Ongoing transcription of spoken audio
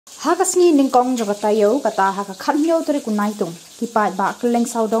Hakasni ningkong jaga tayo kata haka khanyo tori kunai tung kipat ba keleng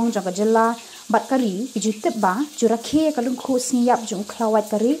saudong jaga jela bat kari kijutip ba Rakhe ka Lyngkhuh Sngi Iap jong klawat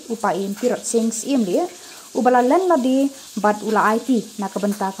kari upain Tirot Syiem le ubala len ladi bat ula IT na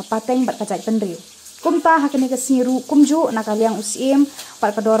kabenta ka pateng bat kajai pendri kumta hakani ka siru kumju na kaliang Syiem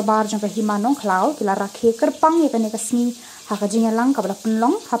bat ka Dorbar jong ka Hima Nongkhlaw kila Rakhe kerpang yakani ka Sngi haka jingelang kabla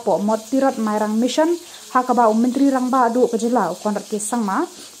penlong hapo mod Tirot Mairang mission hakaba menteri rangba adu kejela ukon Rakhe sangma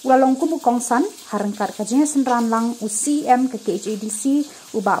ulalong kumu kongsan harangkat kajinga senran lang Syiem ke KHDC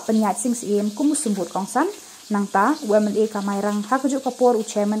uba penyat sing Syiem kumu sembut kongsan nangta UMLA ka Mairang hakajuk kapor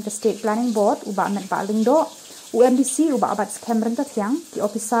chairman ke State Planning Board uba net ba lingdo UMDC uba abat skemren tatyang ki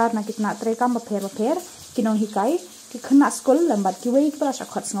officer na kitna trekam baper kinong hikai ki khna skol lambat ki wei kala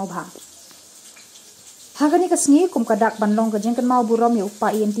shakhot snobha Hagani ka Sngi kum kadak banlong ka jengkan mau burom yu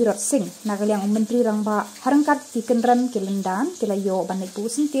pa ien Tirot sing nagaliang menteri rangba harangkat ki kenran ki lendan ki layo banai pu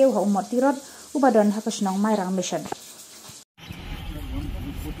sing teu ha umot Tirot ubadon hakasnong Mairang mission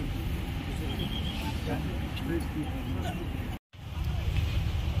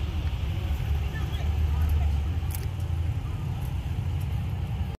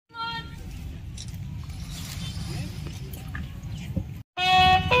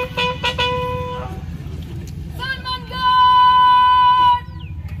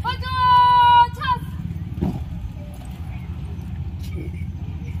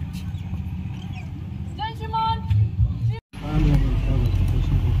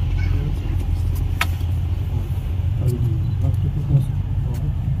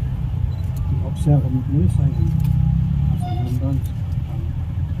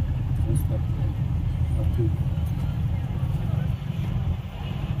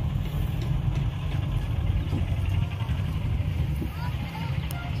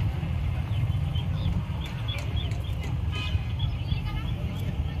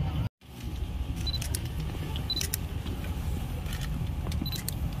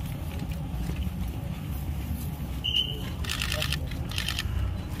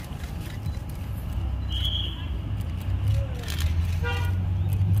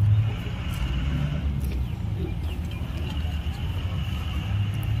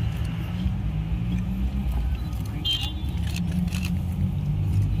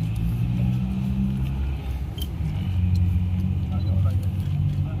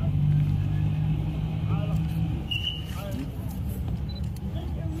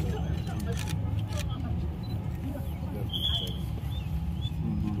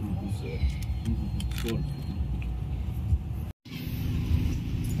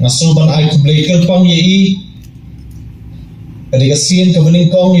Nasuban ay kublekel pang yei kadikasin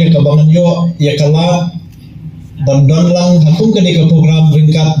kabening kong ya kabangan yo ya kala bandon lang hakung kadika program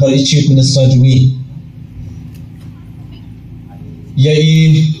ringkat bari chief minister jui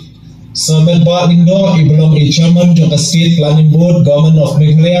yei samen ba lindo ibelong i chairman jo state planning board government of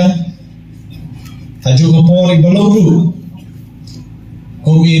Meghalaya haju kapor ibelong ru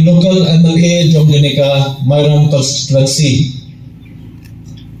kumi local MLA jo genika Mairang constituency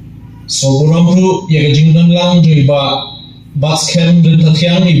so buramru ya kajingdan lang jo iba baskem dan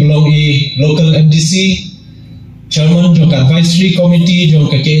tathyang ibelong i local MDC chairman jo advisory committee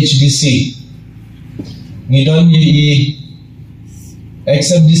jo ke KHDC ngidon i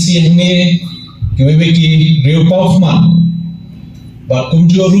XMDC ini kiwewe ki Rio Paufman bat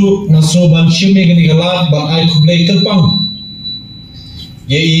kumjoru naso ban shime gani galat ban ai kublai terpang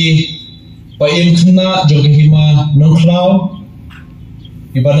yei paim khna jo ke Hima Nongkhlaw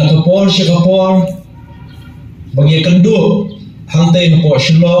ibana kapor shikapor bagi kendu hantai kapor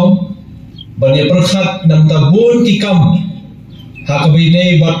Shillong bagi perkhat nam tabun tikam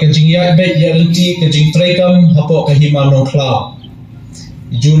hakabine bat kajing ya bet ya lenti kajing trekam hapo ke Hima Nongkhlaw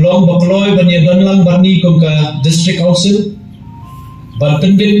julong bakloi bagi donlang bani kum ka district council ban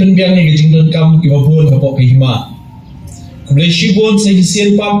pendit penbiang ni kajing don kam ki babun hapo ke Hima kublai shibon se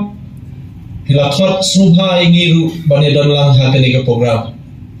hisien pam hilakhot subha ingiru bani donlang hakani ke program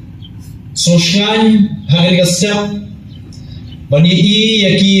Sosyan hari kasap bani i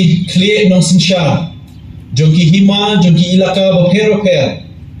yaki kle nong sinsha jongki Hima jongki ilaka baper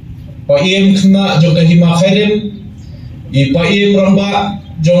paim khna jongka Hima khairem i paim ramba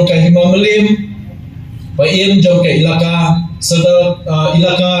jongka Hima melim paim jongka ilaka sedal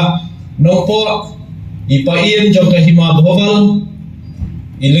ilaka nopo i paim jongka Hima bhoval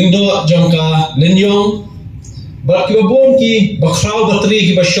i lingdo jongka lenyong Bat ki babon ki bakraw batri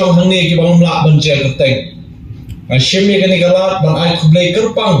ki basyong hangne ki bangmla banjel keteng. Shime gani galat bang ai kublai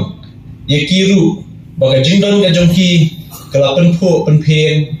kerpang ye kiru baga jingdan ga jongki kala penpo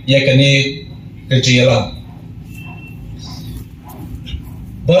penpen ye kani kejela.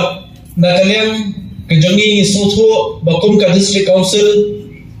 but nakaliang kejongi sotho bakum ka district council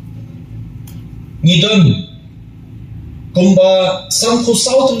ngidon kumba sampu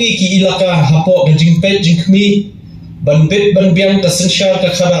sautli ki ilaka hapo ka jingpet jingkmi banbet banbiang ka sensyal ka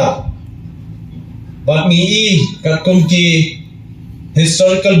khara bat ngi kat kum ki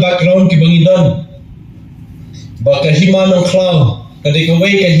historical background ki bangidon ba ka Hima Nongkhlaw ka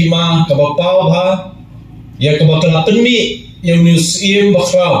dekawai ka Hima ka bapau bha ya ka bakala penmi yang museum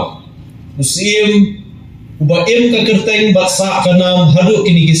bakraw museum uba ka kerteng baksa kanam hadu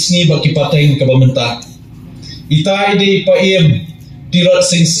kini gisni baki pateng ka bamenta itai de paim Tirot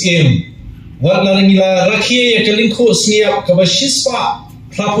Syiem wat larangila Rakhe ya ka Lyngkhuh Sngi Iap ka bashispa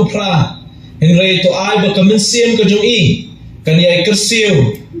prapupra henre to ai ba ka museum ka jongi kan yai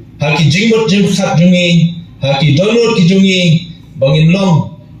kersiu haki jingmot jingkhat jongi haki donor ki jongi bangin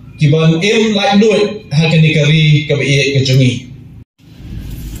long ki ban like lut hakani kari ka be ka jongi.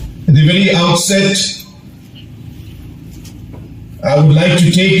 At the very outset, I would like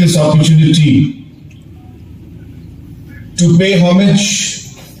to take this opportunity to pay homage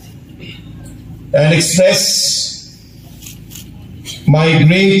and express my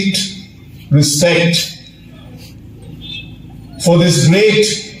great respect for this great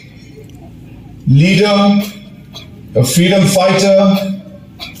leader, a freedom fighter,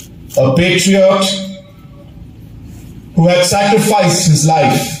 a patriot who had sacrificed his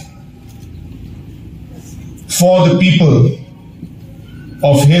life for the people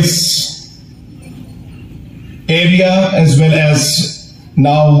of his area as well as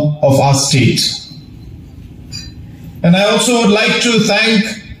now of our state. And I also would like to thank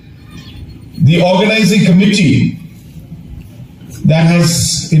the organizing committee that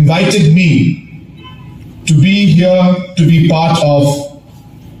has invited me to be here, to be part of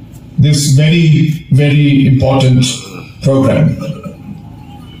this very, very important program.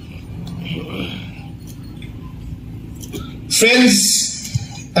 Friends,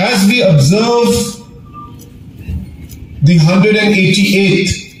 as we observe the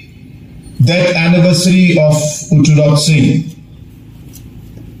 188th death anniversary of Tirot Singh,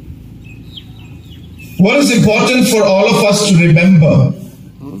 what is important for all of us to remember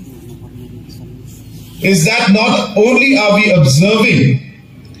is that not only are we observing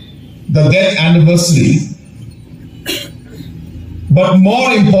the death anniversary, but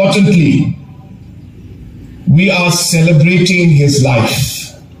more importantly, we are celebrating his life.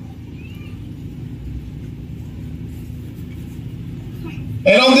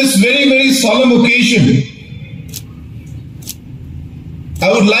 And on this very, very solemn occasion,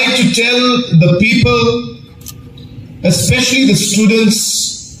 I would like to tell the people, especially the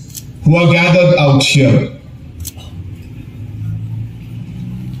students who are gathered out here,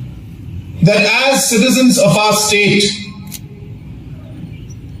 that as citizens of our state,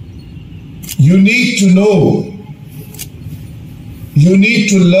 you need to know, you need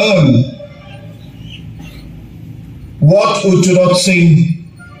to learn what Tirot Singh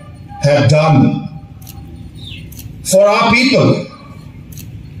had done for our people.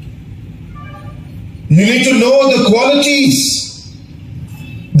 You need to know the qualities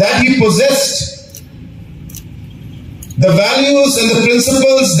that he possessed, the values and the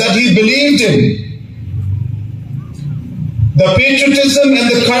principles that he believed in, the patriotism and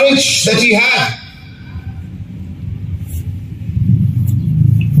the courage that he had.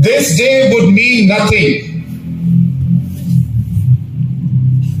 This day would mean nothing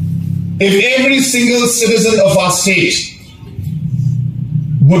if every single citizen of our state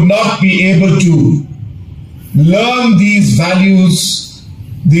would not be able to learn these values,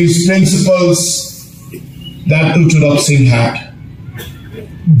 these principles that Tirot Singh had.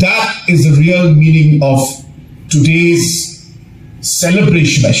 That is the real meaning of today's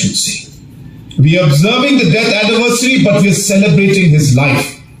celebration, I should say. We are observing the death anniversary, but we are celebrating his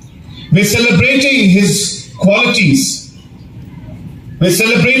life. We are celebrating his qualities. We are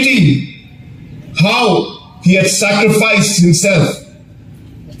celebrating how he had sacrificed himself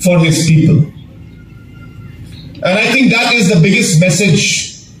for his people. And I think that is the biggest message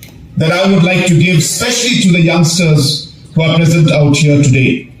that I would like to give, especially to the youngsters who are present out here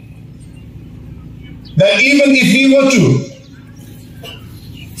today. That even if we were to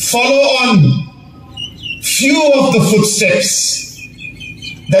follow on few of the footsteps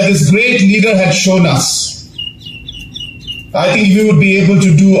that this great leader had shown us, I think we would be able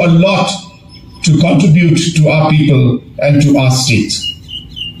to do a lot to contribute to our people and to our state.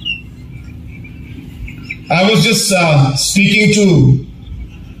 I was just speaking to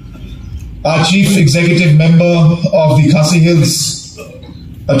our Chief Executive Member of the Khasi Hills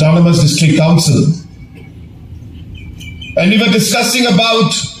Autonomous District Council, and we were discussing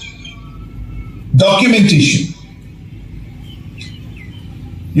about documentation.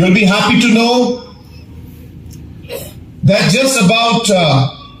 You'll be happy to know that just about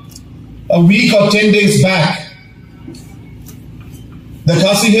a week or 10 days back, the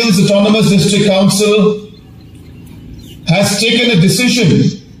Khasi Hills Autonomous District Council has taken a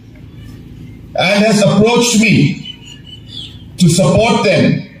decision and has approached me to support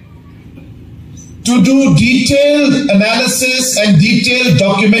them to do detailed analysis and detailed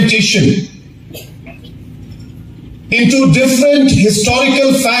documentation into different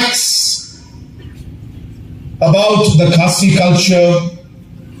historical facts about the Khasi culture,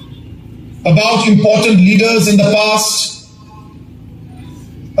 about important leaders in the past,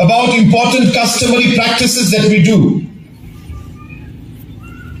 about important customary practices that we do.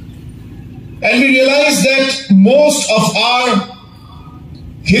 And we realize that most of our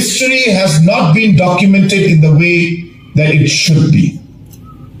history has not been documented in the way that it should be.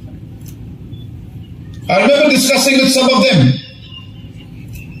 I remember discussing with some of them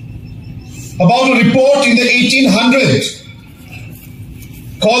about a report in the 1800s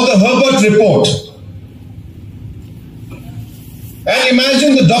called the Herbert Report. And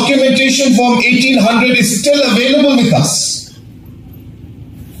imagine the documentation from 1800 is still available with us.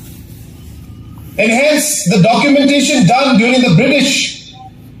 And hence the documentation done during the British,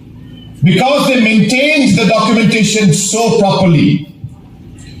 because they maintained the documentation so properly,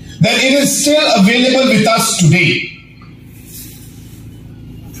 that it is still available with us today.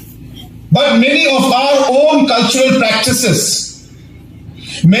 But many of our own cultural practices,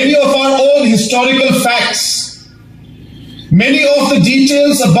 many of our own historical facts, many of the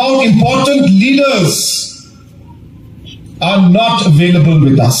details about important leaders are not available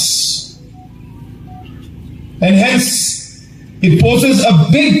with us. And hence, it poses a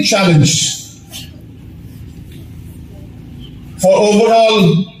big challenge for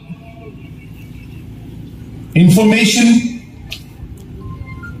overall information,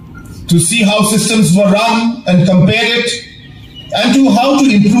 to see how systems were run and compare it, and to how to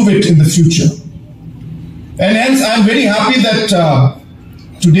improve it in the future. And hence, I'm very happy that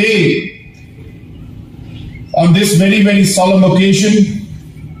today, on this very, very solemn occasion,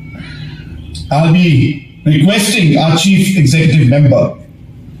 I'll be requesting our Chief Executive Member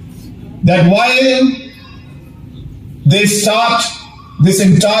that while they start this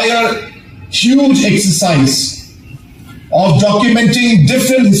entire huge exercise of documenting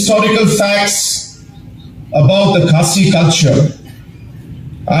different historical facts about the Khasi culture,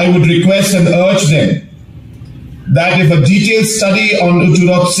 I would request and urge them that if a detailed study on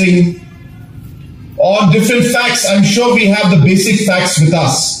Tirot Singh, on different facts, I'm sure we have the basic facts with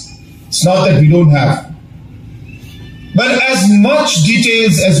us. It's not that we don't have. But as much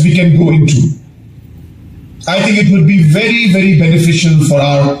details as we can go into, I think it would be very, very beneficial for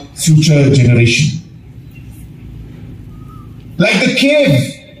our future generation. Like the cave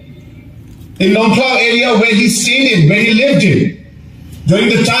in Nongkhlaw area where he stayed in, where he lived in, during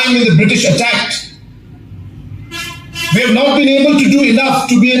the time when the British attacked. We have not been able to do enough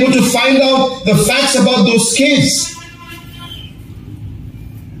to be able to find out the facts about those caves,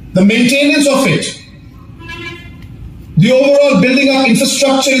 the maintenance of it, the overall building up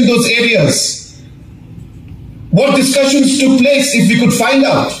infrastructure in those areas. What discussions took place if we could find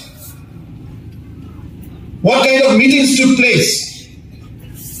out? What kind of meetings took place?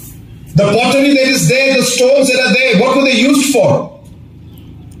 The pottery that is there, the stones that are there, what were they used for?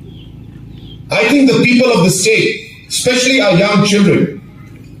 I think the people of the state, especially our young children,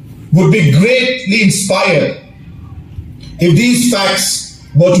 would be greatly inspired if these facts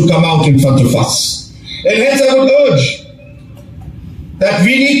were to come out in front of us. And hence I would urge that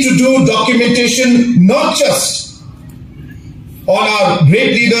we need to do documentation not just on our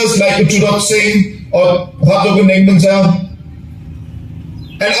great leaders like Tirot Singh or Bhadogun Nengmanjal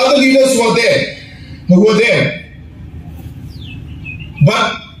and other leaders who were there,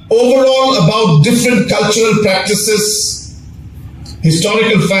 but overall about different cultural practices,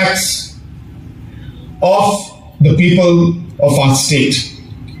 historical facts of the people of our state.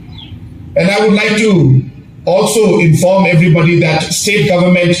 And I would like to also inform everybody that state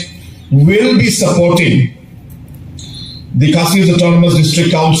government will be supporting the Khasi Hills Autonomous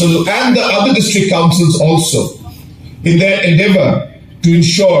District Council and the other district councils also in their endeavor to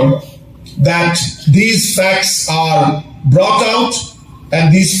ensure that these facts are brought out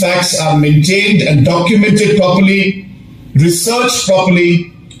and these facts are maintained and documented properly, researched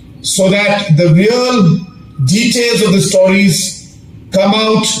properly, so that the real details of the stories come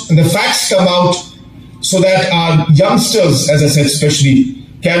out and the facts come out, so that our youngsters, as I said especially,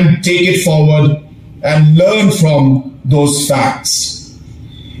 can take it forward and learn from those facts.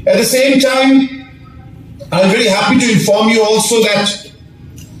 At the same time, I'm very happy to inform you also that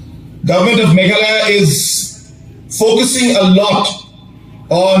Government of Meghalaya is focusing a lot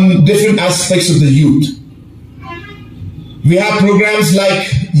on different aspects of the youth. We have programs like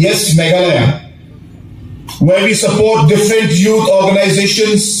Yes Meghalaya, where we support different youth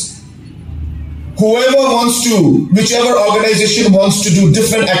organizations. Whoever wants to, whichever organization wants to do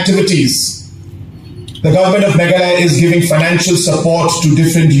different activities, the Government of Meghalaya is giving financial support to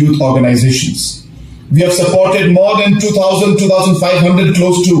different youth organizations. We have supported more than 2,000, 2,500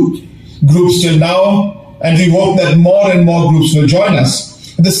 close to groups till now, and we hope that more and more groups will join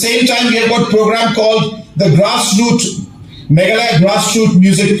us. At the same time, we have got a program called the Meghalaya Grassroots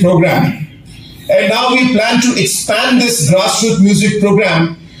Music Program. And now we plan to expand this Grassroots Music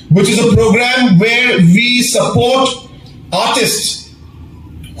Program, which is a program where we support artists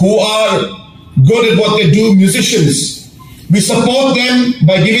who are good at what they do, musicians. We support them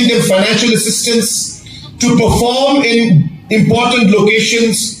by giving them financial assistance to perform in important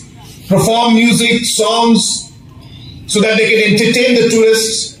locations, perform music, songs, so that they can entertain the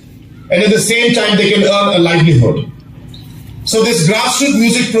tourists and at the same time they can earn a livelihood. So this grassroots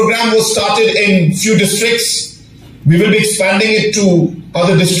music program was started in few districts. We will be expanding it to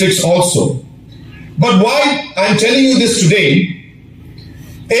other districts also. But why I'm telling you this today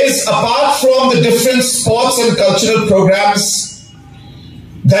is, apart from the different sports and cultural programs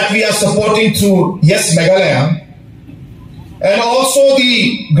that we are supporting through Yes Meghalaya, and also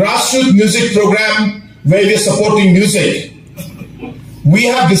the grassroots music program where we are supporting music, we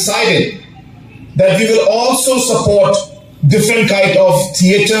have decided that we will also support different kind of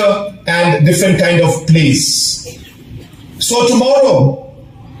theatre and different kind of plays. So tomorrow,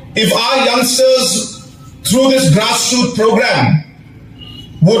 if our youngsters through this grassroots program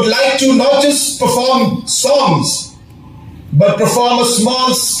would like to not just perform songs, but perform a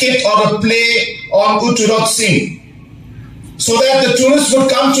small skit or a play on Tirot, so that the tourists would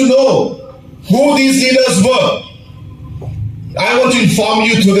come to know who these leaders were, I want to inform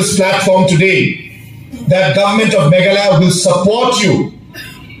you through this platform today that Government of Meghalaya will support you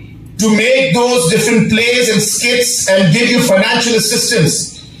to make those different plays and skits and give you financial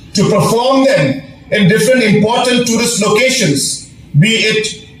assistance to perform them in different important tourist locations, be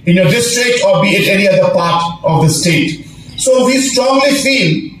it in your district or be it any other part of the state. So we strongly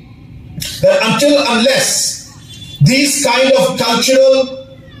feel that unless these kind of cultural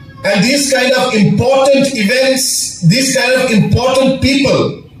and these kind of important events, these kind of important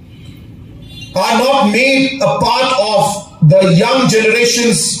people are not made a part of the young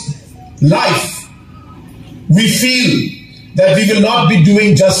generation's life, we feel that we will not be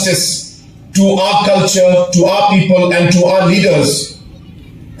doing justice to our culture, to our people and to our leaders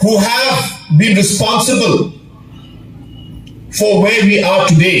who have been responsible for where we are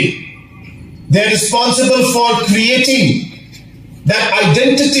today. They're responsible for creating that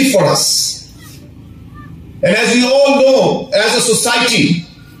identity for us. And as we all know, as a society,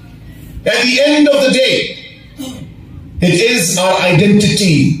 at the end of the day, it is our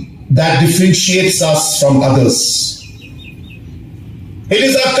identity that differentiates us from others. It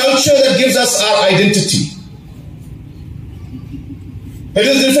is our culture that gives us our identity. It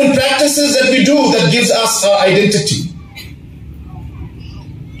is different practices that we do that gives us our identity.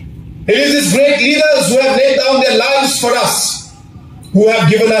 It is these great leaders who have laid down their lives for us, who have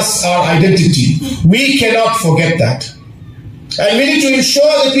given us our identity. We cannot forget that. And we need to ensure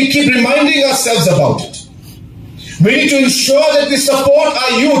that we keep reminding ourselves about it. We need to ensure that we support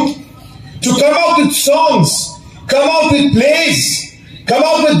our youth to come out with songs, come out with plays, come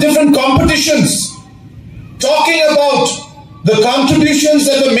out with different competitions, talking about the contributions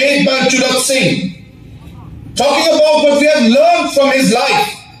that were made by Tirot, talking about what we have learned from his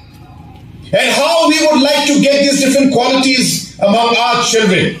life, and how we would like to get these different qualities among our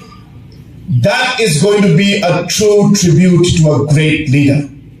children. That is going to be a true tribute to a great leader.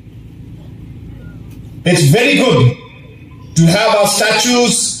 It's very good to have our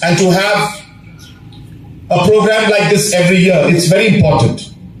statues and to have a program like this every year. It's very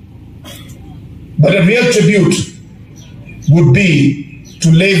important. But a real tribute would be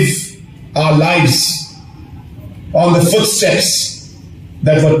to live our lives on the footsteps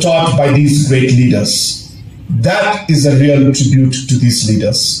that were taught by these great leaders. That is a real tribute to these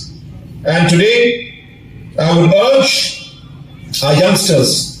leaders. And today, I would urge our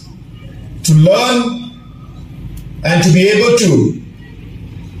youngsters to learn and to be able to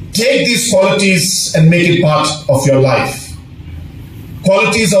take these qualities and make it part of your life.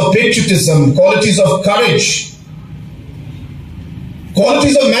 Qualities of patriotism, qualities of courage,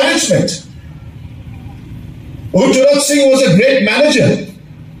 qualities of management. Tirot Singh was a great manager.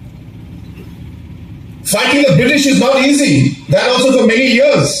 Fighting the British is not easy. That also for many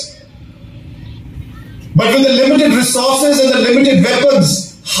years. But with the limited resources and the limited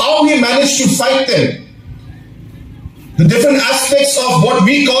weapons, how he managed to fight them. The different aspects of what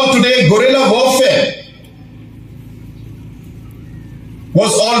we call today guerrilla warfare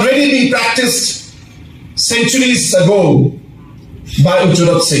was already being practiced centuries ago by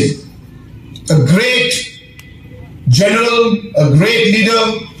Tirot Singh. A great general, a great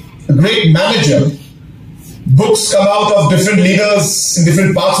leader, a great manager. Books come out of different leaders in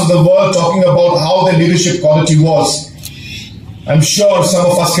different parts of the world talking about how their leadership quality was. I'm sure some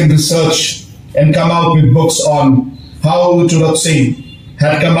of us can research and come out with books on how Tirot Singh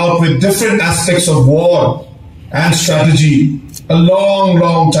had come out with different aspects of war and strategy a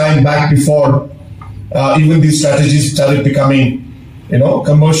long time back before even these strategies started becoming,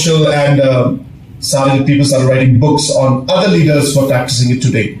 commercial, and people started writing books on other leaders who are practicing it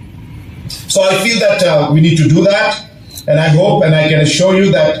today. So I feel that we need to do that, and I hope and I can assure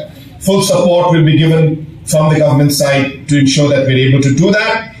you that full support will be given from the government side to ensure that we're able to do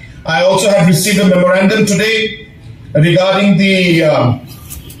that. I also have received a memorandum today regarding the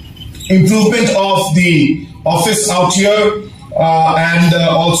improvement of the office out here and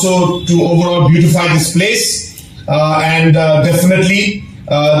also to overall beautify this place, and definitely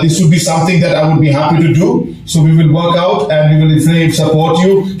this would be something that I would be happy to do. So we will work out and we will support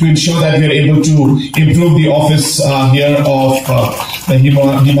you to ensure that we are able to improve the office here of the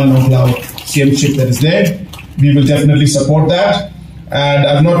Hima Nongkhlaw Syiem that is there. We will definitely support that. And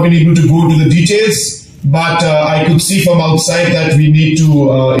I've not been able to go into the details, but I could see from outside that we need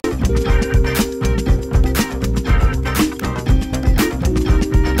to